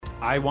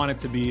I wanted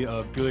to be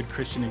a good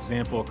Christian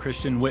example, a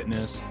Christian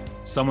witness,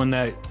 someone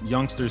that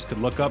youngsters could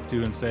look up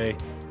to and say,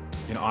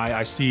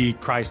 I see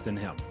Christ in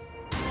him.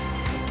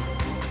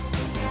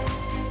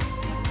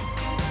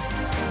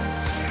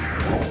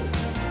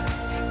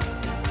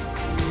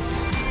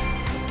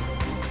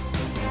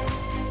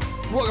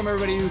 Welcome,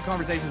 everybody, to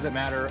Conversations That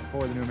Matter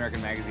for the New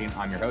American Magazine.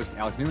 I'm your host,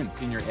 Alex Newman,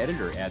 senior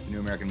editor at the New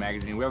American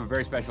Magazine. We have a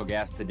very special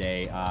guest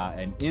today,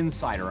 an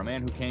insider, a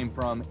man who came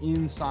from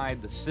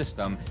inside the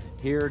system,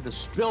 here to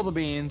spill the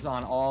beans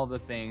on all the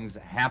things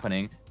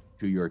happening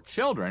to your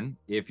children,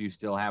 if you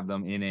still have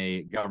them in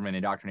a government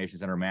indoctrination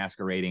center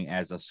masquerading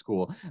as a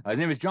school. His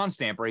name is John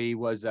Stamper. He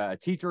was a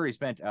teacher. He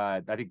spent,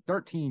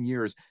 13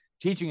 years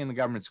teaching in the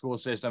government school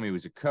system. He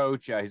was a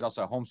coach. He's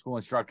also a homeschool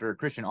instructor,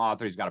 Christian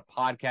author. He's got a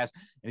podcast,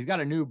 and he's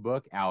got a new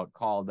book out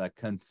called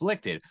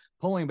Conflicted,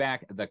 Pulling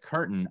Back the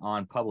Curtain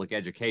on Public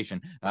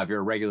Education. If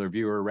you're a regular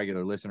viewer,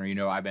 regular listener, you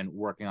know I've been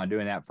working on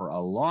doing that for a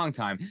long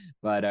time.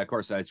 But of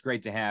course, it's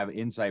great to have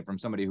insight from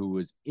somebody who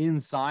was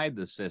inside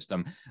the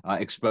system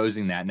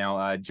exposing that.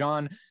 Now,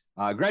 John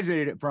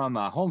graduated from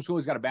homeschool.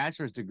 He's got a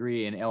bachelor's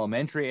degree in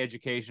elementary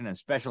education and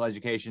special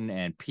education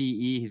and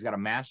PE. He's got a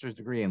master's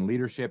degree in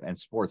leadership and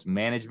sports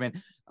management.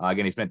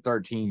 Again, he spent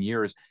 13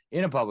 years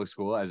in a public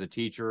school as a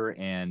teacher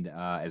and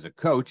as a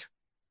coach.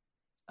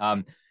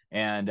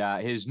 And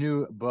his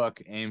new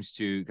book aims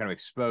to kind of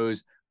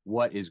expose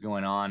what is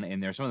going on in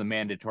there. Some of the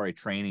mandatory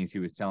trainings he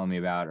was telling me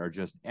about are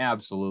just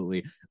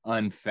absolutely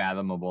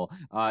unfathomable.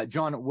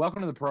 John,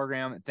 welcome to the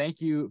program. Thank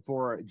you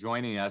for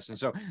joining us. And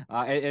so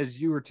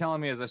as you were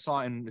telling me, as I saw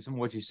in some of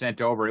what you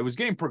sent over, it was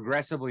getting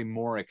progressively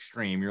more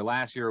extreme. Your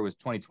last year was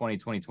 2020,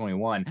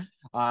 2021.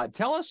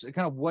 Tell us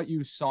kind of what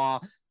you saw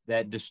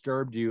that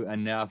disturbed you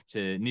enough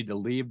to need to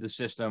leave the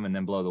system and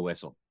then blow the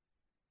whistle.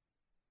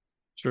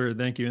 Sure.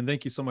 Thank you. And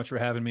thank you so much for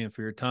having me and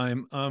for your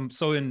time.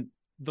 So in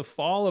the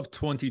fall of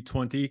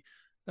 2020,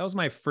 that was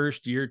my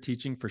first year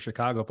teaching for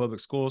Chicago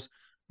Public Schools.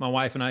 My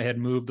wife and I had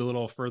moved a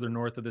little further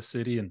north of the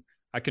city, and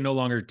I could no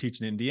longer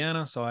teach in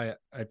Indiana. So I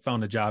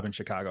found a job in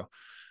Chicago.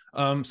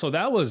 So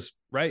that was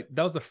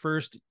the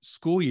first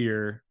school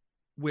year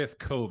with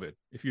COVID.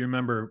 If you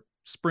remember,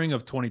 spring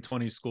of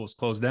 2020, schools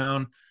closed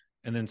down,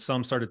 and then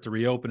some started to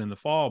reopen in the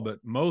fall, but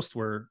most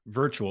were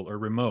virtual or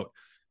remote.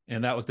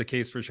 And that was the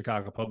case for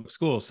Chicago Public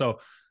Schools. So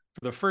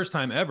for the first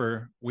time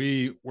ever,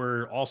 we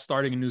were all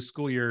starting a new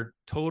school year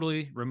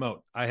totally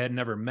remote. I had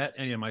never met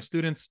any of my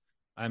students.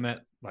 I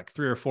met like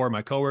 3 or 4 of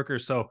my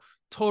coworkers. So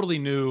totally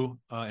new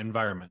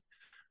environment.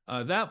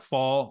 That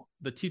fall,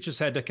 the teachers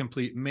had to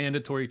complete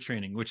mandatory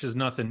training, which is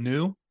nothing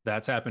new.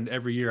 That's happened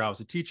every year. I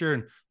was a teacher,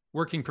 and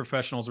working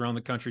professionals around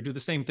the country do the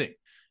same thing.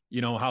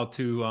 You know, how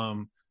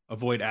to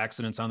avoid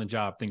accidents on the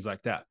job, things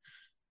like that.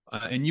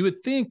 And you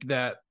would think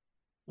that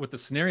with the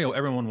scenario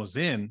everyone was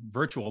in,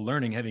 virtual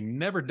learning, having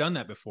never done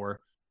that before,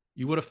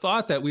 you would have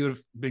thought that we would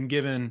have been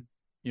given,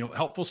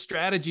 helpful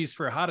strategies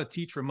for how to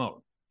teach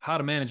remote, how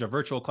to manage a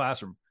virtual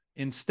classroom.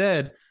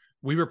 Instead,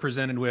 we were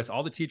presented with,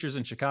 all the teachers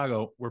in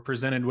Chicago were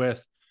presented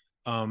with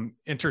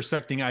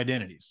intersecting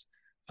identities,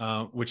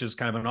 which is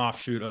kind of an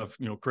offshoot of,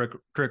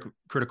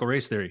 critical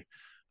race theory,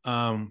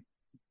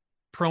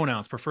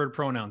 pronouns, preferred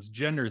pronouns,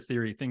 gender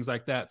theory, things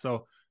like that.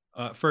 So,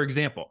 for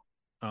example,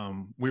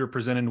 we were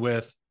presented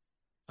with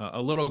a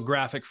little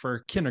graphic for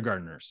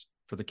kindergartners,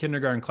 for the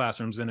kindergarten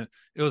classrooms. And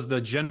it was the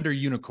gender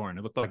unicorn.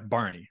 It looked like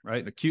Barney,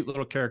 right? A cute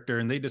little character.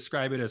 And they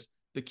describe it as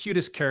the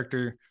cutest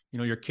character.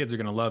 Your kids are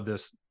going to love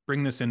this.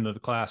 Bring this into the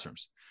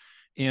classrooms.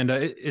 And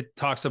it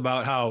talks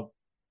about how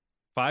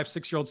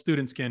 5-6-year-old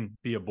students can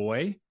be a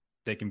boy,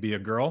 they can be a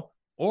girl,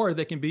 or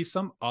they can be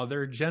some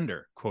other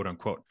gender, quote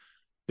unquote.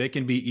 They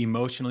can be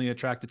emotionally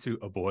attracted to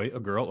a boy, a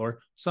girl, or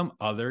some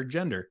other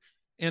gender.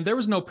 And there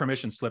was no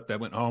permission slip that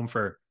went home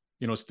for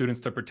students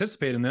to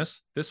participate in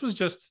this. This was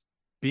just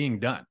being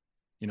done,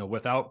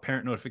 without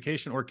parent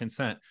notification or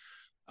consent.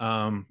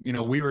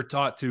 We were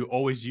taught to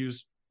always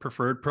use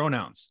preferred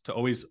pronouns, to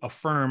always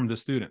affirm the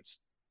students,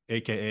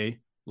 AKA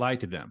lie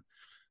to them.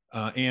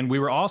 And we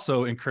were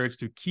also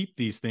encouraged to keep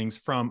these things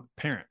from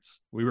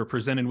parents. We were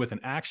presented with an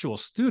actual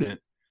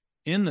student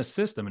in the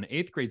system, an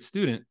 8th grade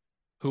student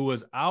who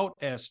was out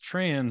as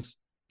trans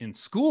in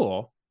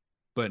school,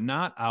 but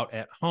not out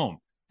at home.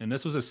 And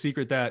this was a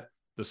secret that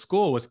the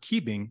school was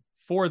keeping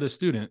for the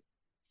student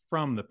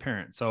from the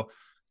parent. So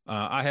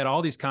I had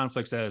all these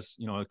conflicts as,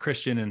 a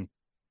Christian.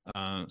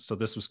 And so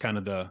this was kind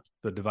of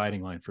the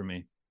dividing line for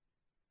me.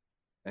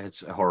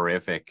 It's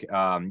horrific.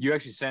 You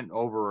actually sent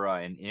over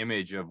an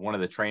image of one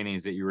of the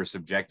trainings that you were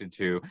subjected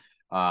to.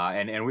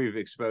 And we've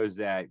exposed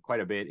that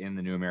quite a bit in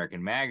the New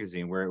American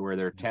Magazine, where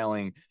they're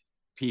telling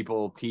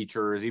people,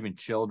 teachers, even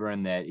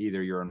children, that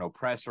either you're an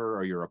oppressor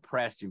or you're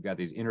oppressed. You've got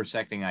these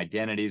intersecting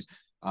identities.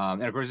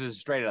 And of course, this is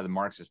straight out of the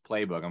Marxist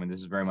playbook. I mean,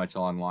 this is very much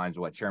along the lines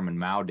of what Chairman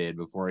Mao did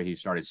before he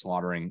started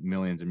slaughtering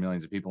millions and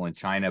millions of people in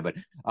China. But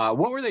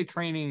what were they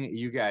training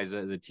you guys,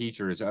 the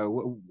teachers?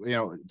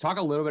 Talk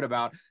a little bit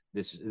about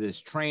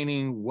this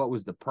training. What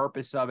was the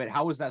purpose of it?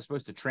 How was that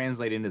supposed to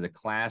translate into the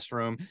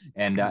classroom?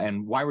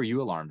 And why were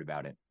you alarmed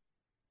about it?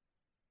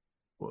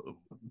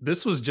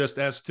 This was just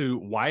as to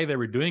why they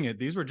were doing it.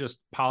 These were just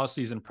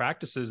policies and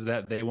practices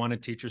that they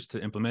wanted teachers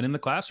to implement in the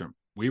classroom.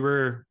 We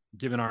were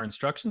given our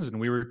instructions and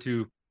we were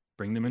to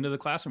bring them into the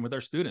classroom with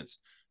our students.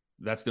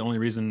 That's the only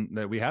reason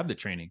that we have the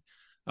training.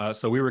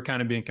 So we were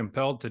kind of being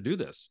compelled to do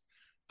this.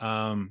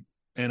 And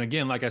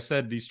again, like I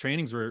said, these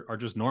trainings are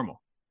just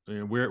normal. I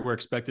mean, we're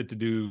expected to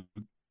do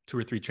 2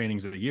 or 3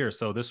 trainings a year.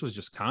 So this was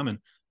just common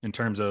in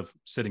terms of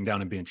sitting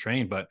down and being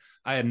trained, but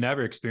I had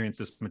never experienced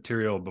this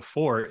material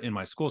before in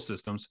my school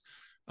systems.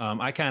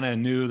 I kind of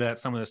knew that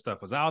some of this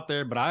stuff was out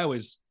there, but I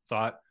always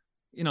thought,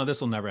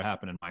 this will never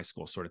happen in my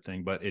school sort of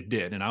thing, but it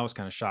did. And I was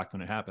kind of shocked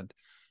when it happened.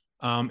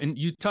 And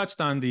you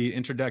touched on the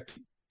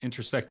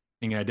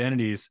intersecting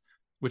identities,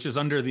 which is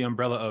under the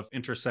umbrella of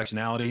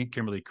intersectionality.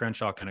 Kimberly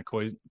Crenshaw kind of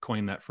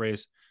coined that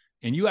phrase.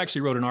 And you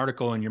actually wrote an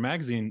article in your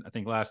magazine, I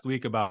think last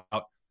week, about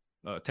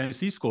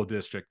Tennessee school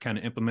district kind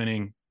of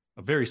implementing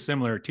a very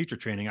similar teacher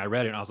training. I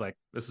read it and I was like,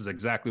 this is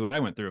exactly what I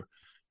went through.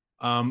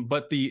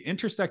 But the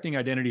intersecting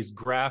identities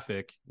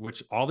graphic,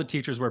 which all the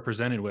teachers were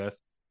presented with,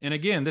 and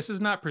again, this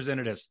is not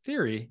presented as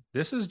theory.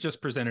 This is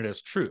just presented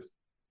as truth.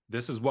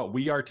 This is what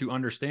we are to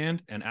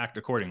understand and act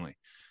accordingly.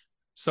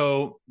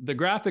 So the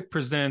graphic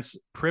presents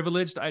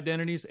privileged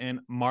identities and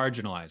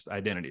marginalized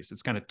identities.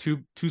 It's kind of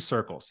two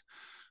circles.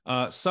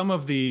 Some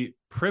of the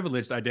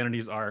privileged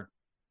identities are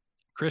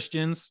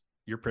Christians,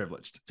 you're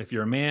privileged. If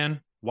you're a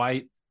man,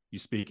 white, you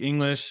speak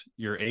English,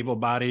 you're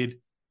able-bodied,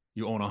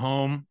 you own a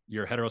home,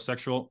 you're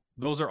heterosexual.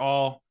 Those are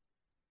all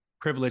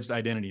privileged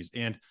identities.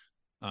 And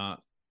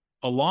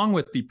along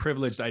with the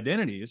privileged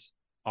identities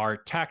are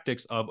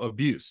tactics of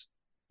abuse.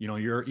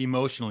 You're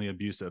emotionally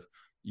abusive,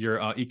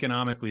 you're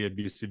economically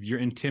abusive, you're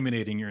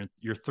intimidating,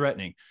 you're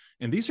threatening.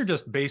 And these are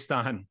just based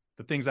on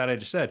the things that I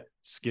just said: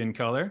 skin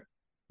color,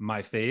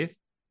 my faith,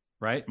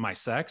 right? My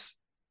sex.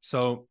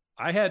 So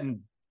I hadn't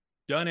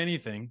done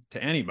anything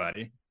to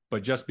anybody,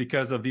 but just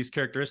because of these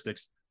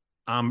characteristics,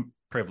 I'm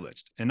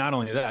privileged. And not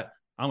only that,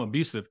 I'm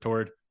abusive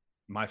toward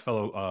my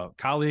fellow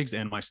colleagues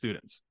and my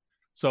students.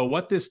 So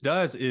what this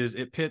does is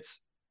it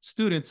pits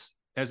students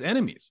as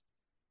enemies.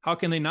 How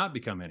can they not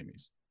become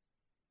enemies?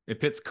 It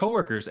pits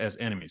coworkers as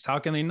enemies. How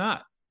can they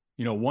not?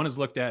 One is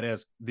looked at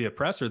as the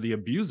oppressor, the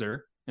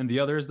abuser, and the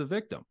other is the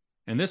victim.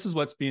 And this is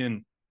what's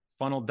being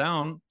funneled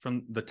down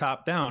from the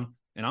top down.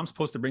 And I'm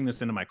supposed to bring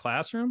this into my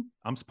classroom.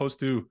 I'm supposed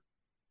to,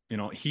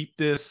 heap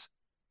this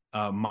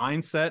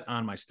mindset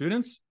on my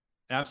students.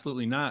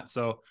 Absolutely not.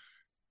 So,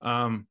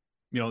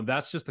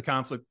 that's just the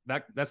conflict.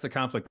 That's the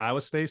conflict I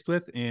was faced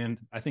with. And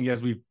I think,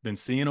 as we've been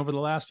seeing over the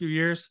last few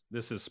years,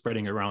 this is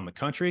spreading around the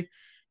country.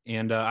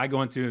 And I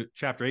go into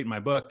chapter 8 in my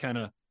book, kind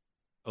of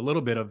a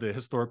little bit of the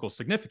historical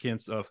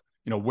significance of,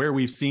 where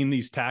we've seen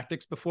these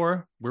tactics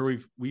before, where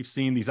we've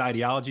seen these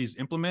ideologies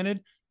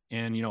implemented,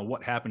 and,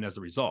 what happened as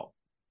a result.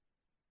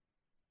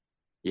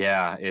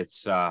 Yeah,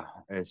 it's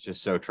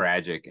just so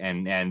tragic.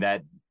 And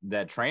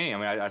that training, I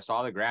mean, I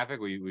saw the graphic,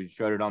 we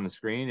showed it on the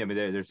screen. I mean,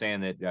 they're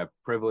saying that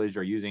privileged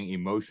are using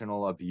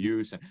emotional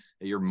abuse and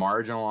that you're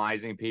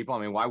marginalizing people. I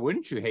mean, why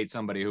wouldn't you hate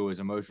somebody who is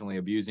emotionally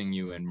abusing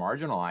you and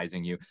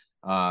marginalizing you?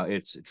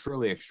 It's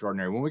truly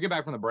extraordinary. When we get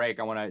back from the break,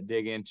 I want to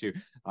dig into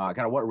kind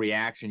of what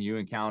reaction you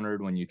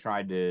encountered when you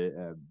tried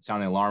to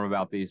sound the alarm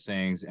about these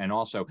things, and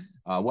also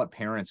what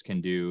parents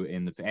can do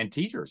and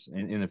teachers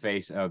in the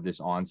face of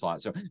this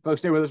onslaught. So folks,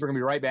 stay with us. We're going to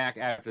be right back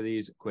after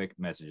these quick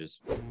messages.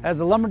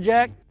 As a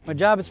lumberjack, my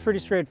job is pretty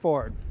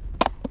straightforward.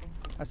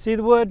 I see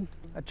the wood,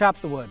 I chop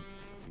the wood.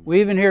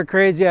 We even hear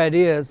crazy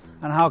ideas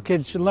on how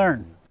kids should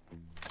learn.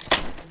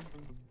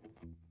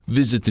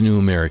 Visit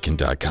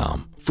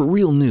thenewamerican.com for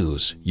real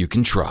news you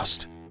can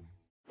trust.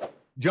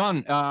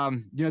 John,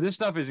 this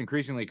stuff is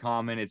increasingly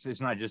common.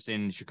 It's not just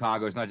in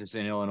Chicago. It's not just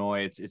in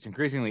Illinois. It's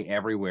increasingly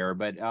everywhere.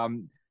 But,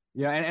 and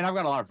I've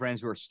got a lot of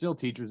friends who are still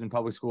teachers in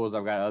public schools.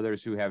 I've got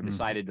others who have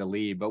decided to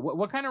leave. But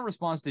what kind of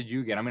response did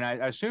you get? I mean,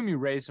 I assume you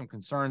raised some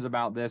concerns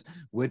about this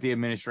with the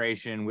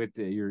administration, with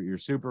your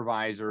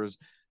supervisors,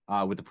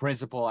 with the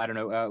principal. I don't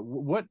know.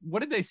 What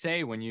did they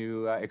say when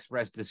you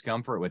expressed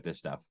discomfort with this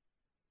stuff?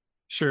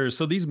 Sure.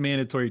 So these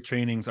mandatory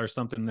trainings are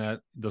something that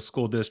the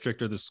school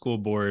district or the school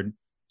board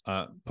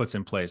puts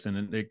in place,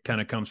 and it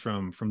kind of comes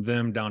from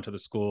them down to the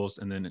schools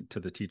and then to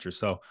the teachers.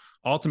 So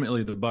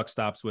ultimately, the buck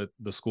stops with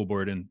the school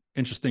board. And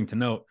interesting to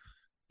note,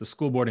 the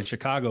school board in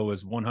Chicago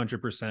is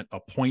 100%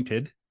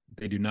 appointed.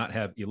 They do not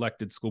have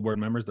elected school board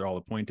members. They're all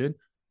appointed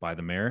by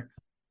the mayor.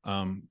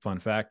 Fun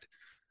fact.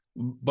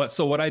 But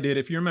so what I did,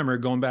 if you remember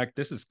going back,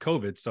 this is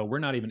COVID, so we're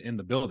not even in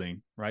the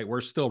building, right? We're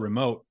still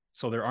remote.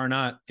 So there are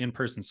not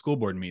in-person school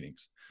board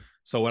meetings.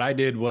 So what I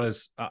did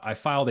was I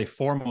filed a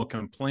formal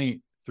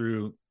complaint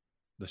through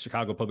the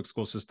Chicago Public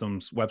School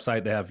System's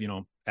website. They have,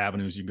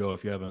 avenues you go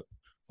if you have a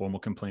formal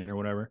complaint or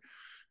whatever.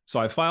 So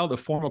I filed a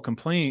formal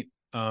complaint,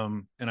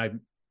 and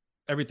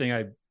everything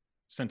I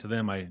sent to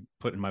them, I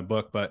put in my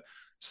book, but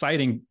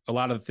citing a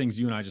lot of the things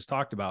you and I just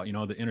talked about,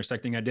 the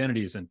intersecting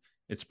identities and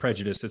it's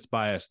prejudice, it's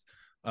biased,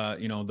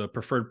 the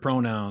preferred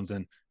pronouns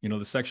and, the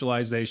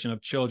sexualization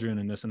of children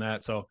and this and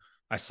that. So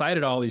I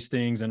cited all these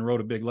things and wrote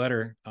a big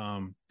letter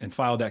and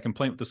filed that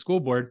complaint with the school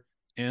board.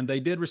 And they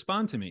did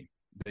respond to me.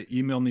 They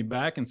emailed me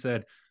back and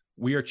said,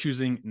 we are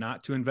choosing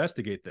not to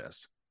investigate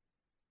this.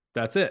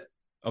 That's it.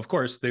 Of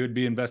course, they would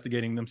be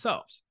investigating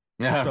themselves.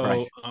 Yeah, so,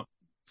 right.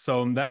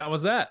 So that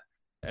was that.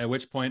 At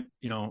which point,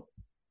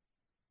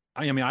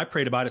 I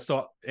prayed about it.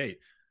 So, hey,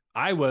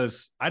 I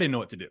didn't know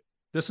what to do.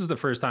 This is the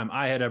first time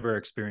I had ever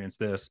experienced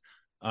this.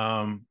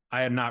 I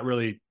had not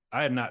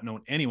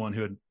known anyone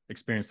who had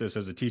experienced this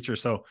as a teacher.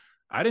 So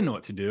I didn't know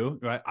what to do.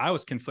 Right? I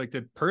was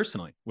conflicted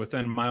personally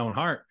within my own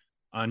heart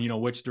on,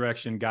 which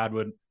direction God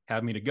would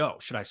have me to go.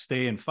 Should I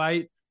stay and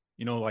fight,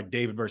 like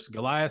David versus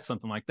Goliath,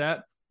 something like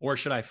that? Or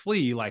should I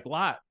flee like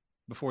Lot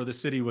before the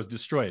city was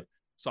destroyed?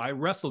 So I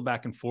wrestled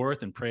back and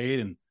forth and prayed,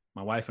 and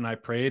my wife and I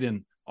prayed.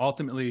 And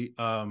ultimately,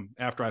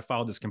 after I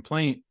filed this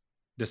complaint,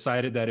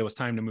 decided that it was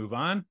time to move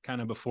on,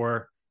 kind of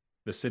before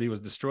the city was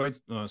destroyed,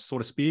 so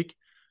to speak.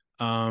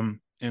 And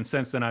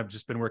since then, I've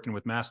just been working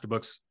with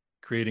Masterbooks,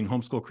 creating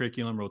homeschool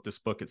curriculum, wrote this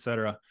book,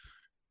 etc.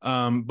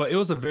 But it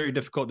was a very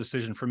difficult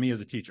decision for me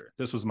as a teacher.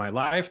 This was my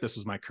life. This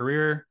was my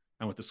career.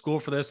 I went to school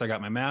for this. I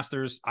got my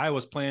master's. I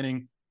was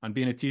planning on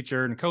being a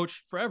teacher and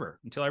coach forever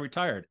until I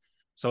retired.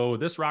 So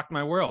this rocked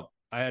my world.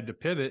 I had to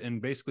pivot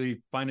and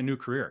basically find a new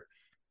career.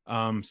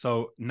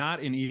 So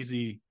not an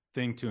easy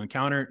thing to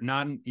encounter,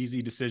 not an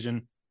easy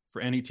decision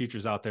for any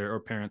teachers out there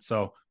or parents.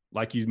 So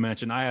like you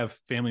mentioned, I have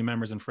family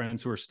members and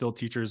friends who are still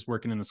teachers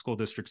working in the school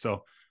district.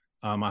 So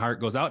my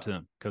heart goes out to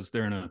them because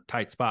they're in a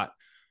tight spot.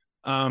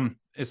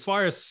 As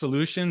far as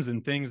solutions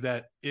and things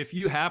that if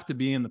you have to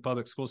be in the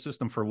public school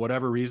system for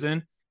whatever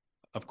reason,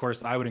 of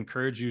course, I would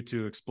encourage you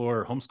to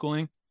explore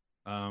homeschooling.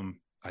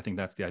 I think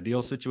that's the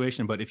ideal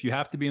situation. But if you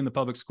have to be in the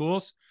public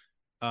schools,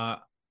 I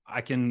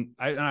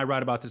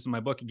write about this in my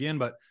book again,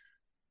 but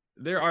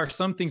there are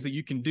some things that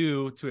you can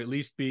do to at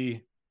least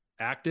be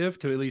active,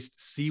 to at least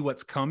see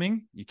what's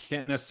coming. You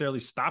can't necessarily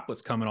stop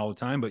what's coming all the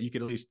time, but you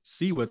could at least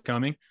see what's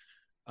coming.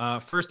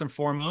 First and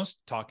foremost,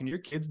 talking to your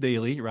kids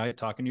daily, right?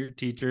 Talking to your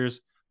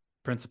teachers,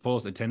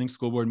 principals, attending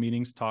school board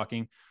meetings,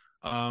 talking.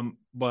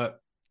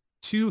 But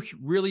two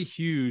really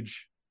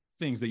huge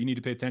things that you need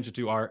to pay attention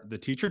to are the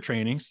teacher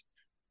trainings.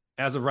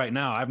 As of right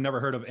now, I've never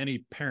heard of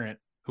any parent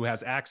who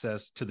has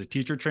access to the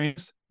teacher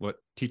trainings, what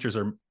teachers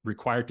are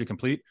required to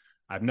complete.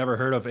 I've never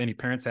heard of any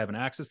parents having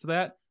access to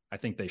that. I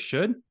think they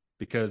should,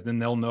 because then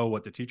they'll know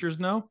what the teachers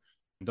know.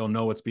 They'll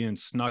know what's being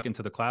snuck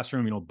into the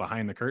classroom,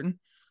 behind the curtain.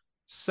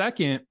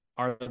 Second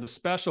are the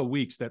special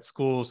weeks that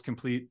schools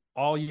complete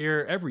all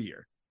year, every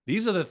year.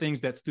 These are the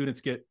things that students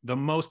get the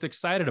most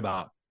excited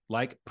about,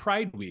 like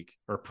Pride Week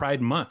or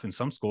Pride Month in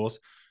some schools,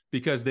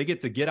 because they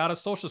get out of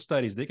social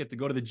studies. They get to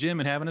go to the gym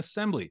and have an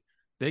assembly.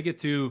 They get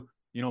to,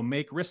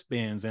 make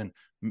wristbands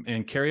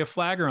and carry a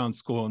flag around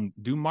school and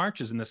do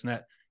marches and this and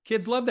that.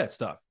 Kids love that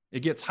stuff.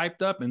 It gets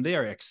hyped up and they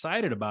are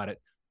excited about it.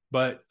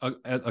 But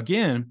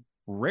again,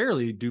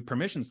 rarely do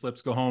permission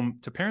slips go home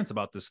to parents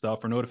about this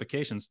stuff or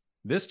notifications.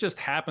 This just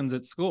happens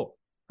at school,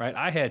 right?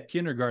 I had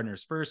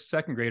kindergartners, first,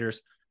 second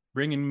graders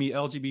bringing me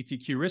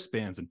LGBTQ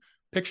wristbands and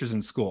pictures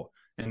in school.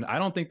 And I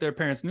don't think their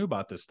parents knew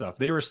about this stuff.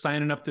 They were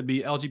signing up to be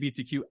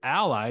LGBTQ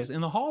allies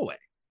in the hallway.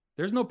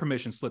 There's no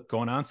permission slip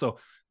going on. So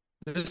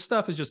this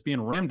stuff is just being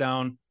rammed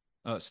down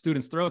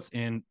students' throats.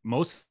 And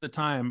most of the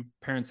time,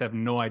 parents have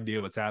no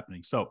idea what's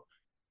happening. So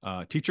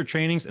teacher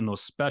trainings and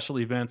those special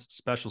events,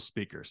 special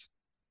speakers.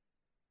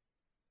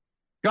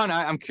 John,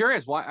 I'm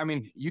curious why. I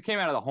mean, you came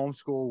out of the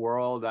homeschool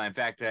world. In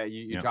fact,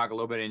 you talk a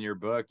little bit in your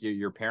book.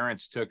 Your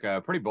parents took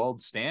a pretty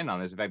bold stand on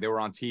this. In fact, they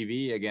were on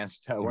TV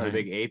against one of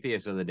the big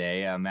atheists of the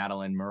day,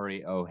 Madalyn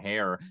Murray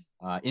O'Hair,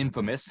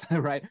 infamous,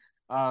 right?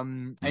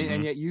 And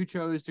yet you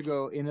chose to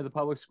go into the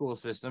public school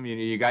system.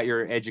 You got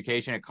your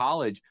education at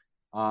college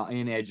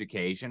in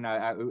education.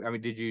 I mean,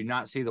 did you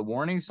not see the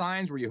warning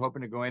signs? Were you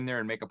hoping to go in there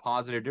and make a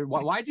positive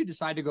difference? Why did you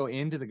decide to go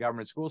into the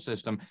government school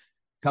system,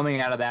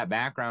 coming out of that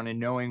background and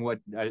knowing what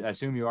I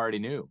assume you already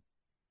knew?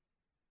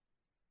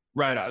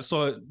 Right.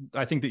 So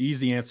I think the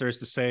easy answer is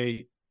to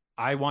say,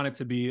 I wanted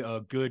to be a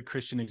good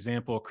Christian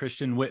example,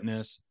 Christian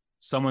witness,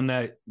 someone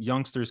that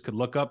youngsters could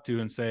look up to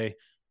and say,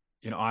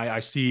 I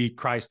see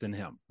Christ in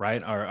him,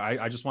 right? Or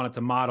I just wanted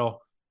to model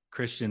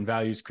Christian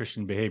values,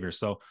 Christian behavior.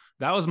 So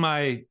that was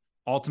my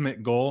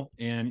ultimate goal.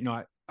 And,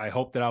 I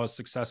hope that I was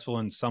successful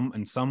in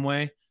some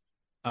way.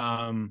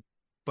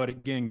 But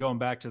again, going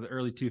back to the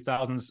early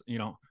 2000s,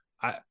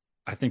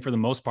 I think for the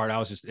most part, I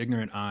was just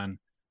ignorant on,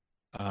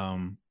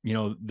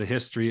 the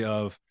history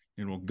of,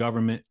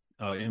 government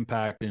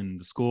impact in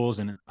the schools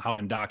and how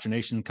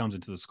indoctrination comes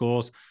into the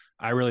schools.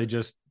 I really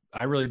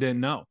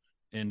didn't know.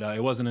 And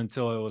it wasn't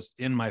until it was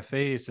in my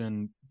face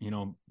and,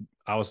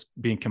 I was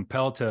being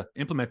compelled to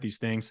implement these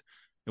things.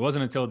 It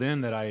wasn't until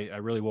then that I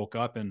really woke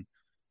up and,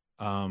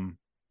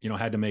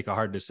 had to make a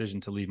hard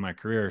decision to leave my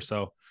career.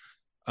 So,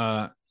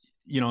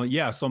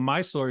 so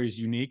my story is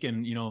unique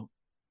and,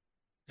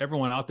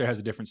 everyone out there has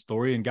a different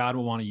story and God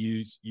will want to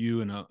use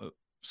you in a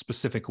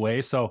specific way.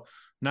 So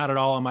not at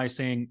all am I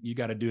saying you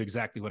got to do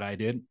exactly what I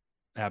did.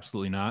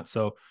 Absolutely not.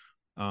 So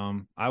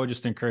I would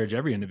just encourage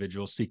every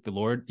individual seek the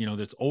Lord.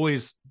 There's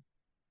always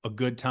a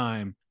good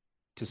time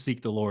to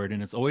seek the Lord,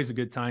 and it's always a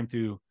good time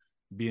to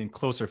be in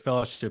closer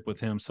fellowship with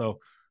him. So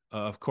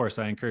of course,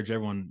 I encourage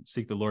everyone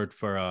seek the Lord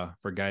for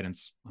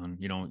guidance on,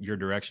 your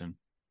direction.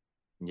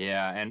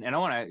 Yeah. And I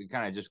want to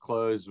kind of just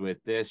close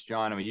with this,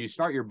 John. I mean, you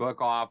start your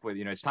book off with,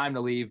 it's time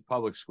to leave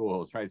public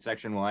schools, right?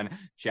 Section 1,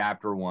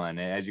 chapter 1.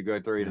 As you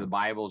go through, the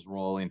Bible's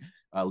role in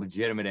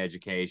legitimate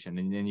education.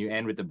 And then you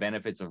end with the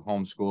benefits of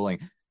homeschooling.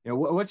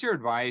 What's your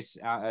advice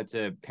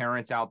to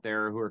parents out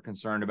there who are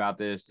concerned about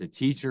this, to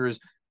teachers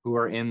who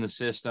are in the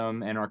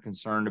system and are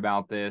concerned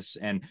about this?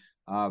 And,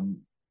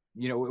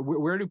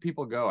 where do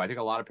people go? I think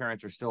a lot of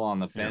parents are still on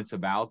the fence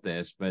about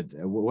this, but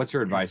what's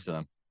your advice to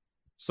them?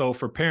 So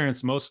for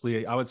parents,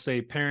 mostly, I would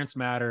say parents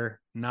matter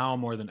now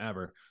more than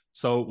ever.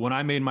 So when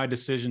I made my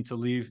decision to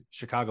leave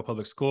Chicago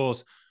Public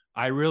Schools,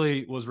 I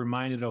really was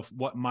reminded of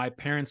what my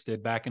parents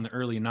did back in the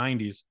early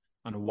 90s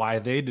on why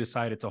they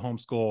decided to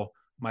homeschool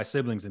my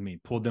siblings and me,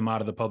 pulled them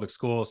out of the public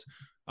schools.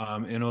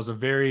 And it was a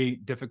very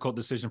difficult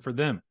decision for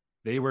them.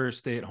 They were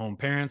stay-at-home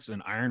parents,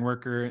 an iron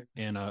worker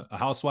and a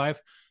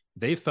housewife.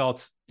 They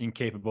felt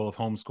incapable of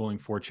homeschooling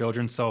 4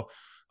 children. So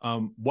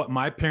what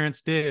my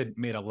parents did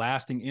made a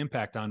lasting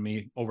impact on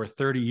me over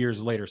 30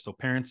 years later. So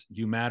parents,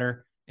 you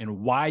matter, and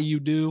why you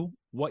do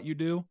what you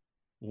do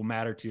will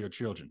matter to your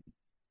children.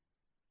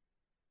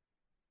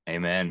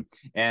 Amen.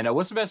 And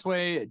what's the best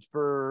way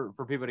for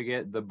people to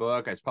get the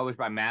book? It's published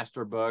by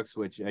Master Books,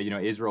 which,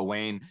 Israel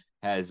Wayne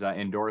has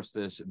endorsed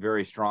this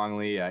very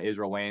strongly.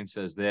 Israel Wayne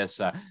says this: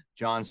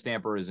 John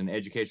Stamper is an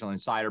educational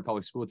insider,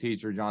 public school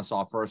teacher. John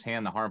saw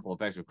firsthand the harmful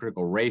effects of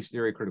critical race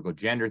theory, critical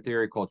gender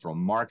theory, cultural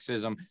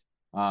Marxism.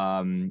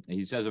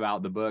 He says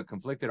about the book,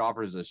 Conflicted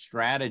offers a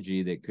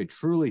strategy that could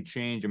truly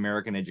change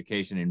American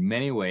education in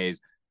many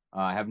ways,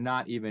 have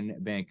not even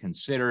been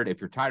considered. If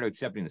you're tired of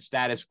accepting the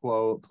status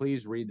quo,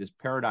 please read this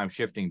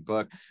paradigm-shifting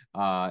book.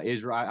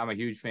 I'm a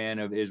huge fan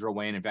of Israel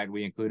Wayne. In fact,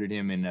 we included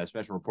him in a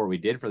special report we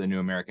did for the New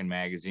American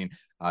Magazine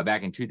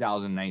back in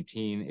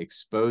 2019,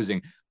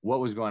 exposing what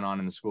was going on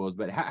in the schools.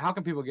 But how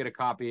can people get a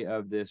copy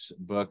of this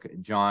book,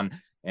 John?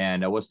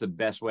 And what's the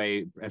best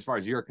way, as far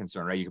as you're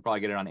concerned, right? You could probably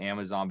get it on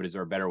Amazon, but is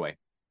there a better way?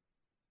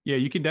 Yeah,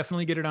 you can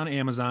definitely get it on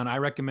Amazon. I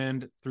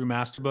recommend through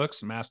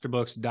Masterbooks,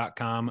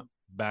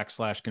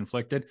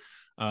 masterbooks.com/conflicted.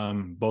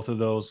 Both of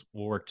those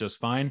will work just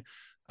fine.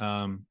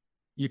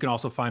 You can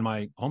also find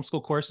my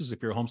homeschool courses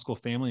if you're a homeschool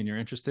family and you're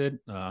interested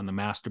on the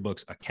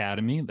Masterbooks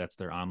Academy. That's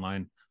their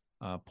online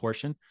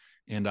portion.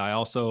 And I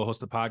also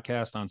host a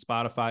podcast on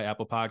Spotify,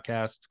 Apple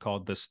Podcasts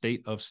called The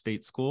State of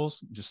State Schools,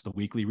 just a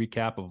weekly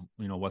recap of,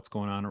 what's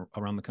going on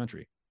around the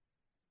country.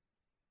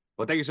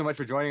 Well, thank you so much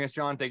for joining us,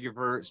 John. Thank you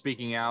for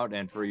speaking out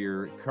and for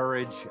your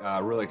courage.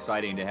 Really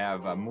exciting to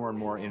have more and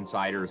more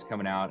insiders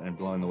coming out and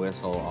blowing the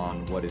whistle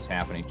on what is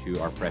happening to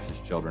our precious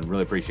children.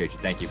 Really appreciate you.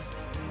 Thank you.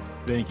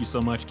 Thank you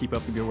so much. Keep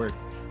up the good work.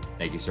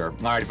 Thank you, sir. All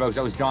right, folks,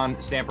 that was John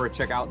Stamper.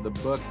 Check out the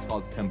book. It's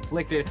called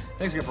Conflicted.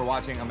 Thanks again for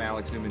watching. I'm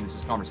Alex Newman. This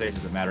is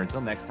Conversations That Matter. Until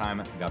next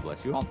time, God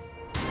bless you all.